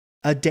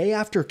A day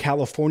after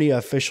California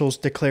officials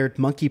declared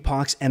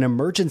monkeypox an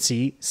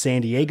emergency, San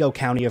Diego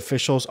County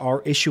officials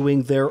are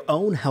issuing their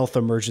own health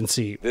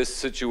emergency. This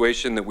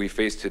situation that we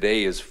face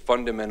today is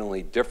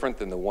fundamentally different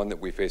than the one that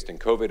we faced in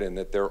COVID, and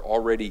that there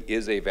already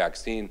is a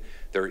vaccine,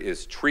 there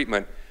is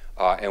treatment,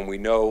 and we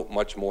know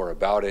much more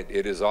about it.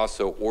 It is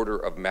also order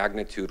of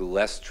magnitude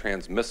less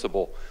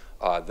transmissible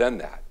than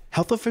that.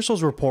 Health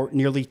officials report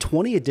nearly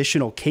 20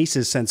 additional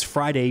cases since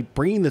Friday,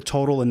 bringing the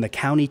total in the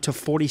county to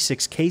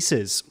 46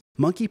 cases.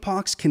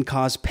 Monkeypox can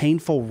cause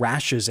painful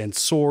rashes and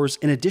sores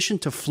in addition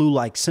to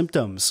flu-like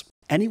symptoms.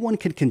 Anyone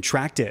can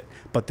contract it,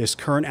 but this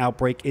current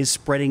outbreak is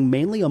spreading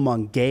mainly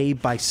among gay,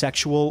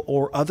 bisexual,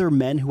 or other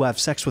men who have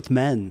sex with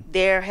men.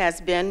 There has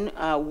been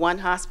one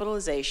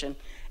hospitalization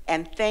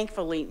and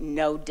thankfully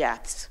no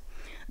deaths.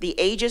 The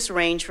ages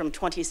range from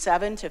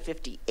 27 to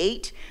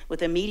 58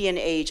 with a median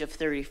age of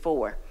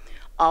 34.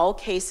 All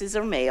cases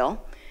are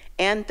male,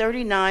 and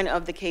 39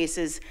 of the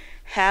cases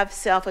have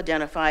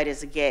self-identified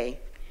as gay.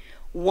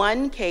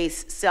 One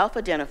case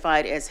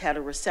self-identified as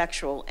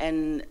heterosexual,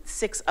 and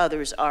 6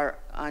 others are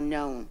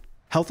unknown.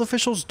 Health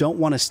officials don't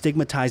want to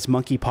stigmatize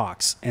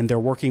monkeypox, and they're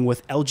working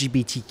with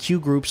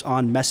LGBTQ groups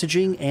on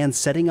messaging and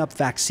setting up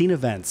vaccine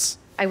events.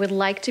 I would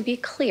like to be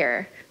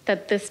clear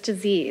that this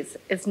disease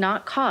is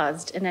not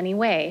caused in any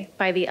way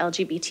by the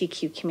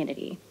LGBTQ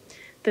community.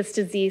 This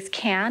disease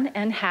can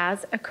and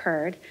has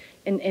occurred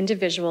in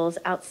individuals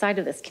outside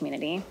of this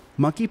community.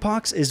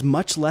 Monkeypox is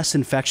much less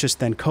infectious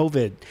than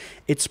COVID.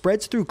 It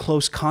spreads through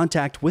close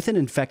contact with an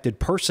infected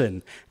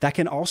person. That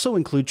can also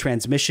include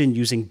transmission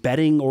using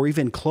bedding or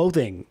even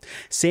clothing.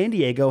 San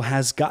Diego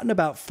has gotten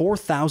about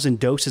 4,000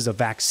 doses of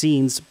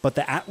vaccines, but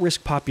the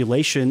at-risk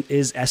population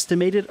is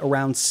estimated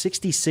around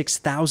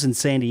 66,000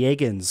 San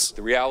Diegans.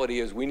 The reality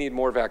is we need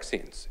more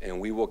vaccines,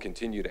 and we will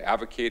continue to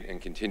advocate and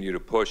continue to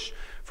push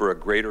for a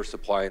greater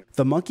supply.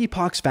 The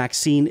monkeypox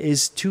vaccine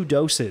is 2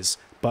 doses.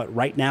 But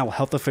right now,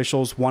 health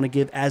officials want to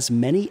give as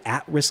many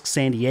at-risk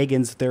San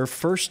Diegans their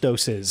first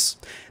doses.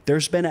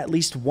 There's been at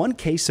least 1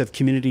 case of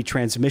community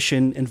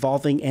transmission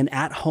involving an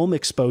at-home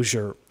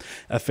exposure.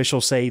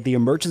 Officials say the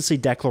emergency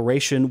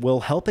declaration will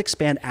help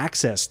expand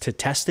access to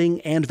testing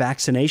and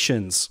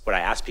vaccinations. What I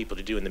ask people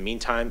to do in the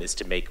meantime is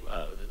to make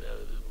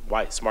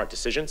smart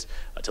decisions,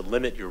 to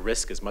limit your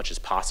risk as much as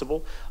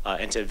possible,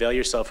 and to avail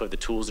yourself of the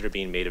tools that are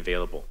being made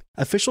available.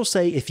 Officials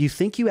say if you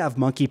think you have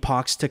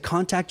monkeypox, to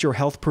contact your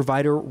health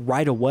provider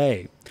right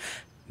away.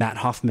 Matt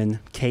Hoffman,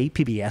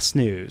 KPBS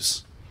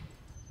News.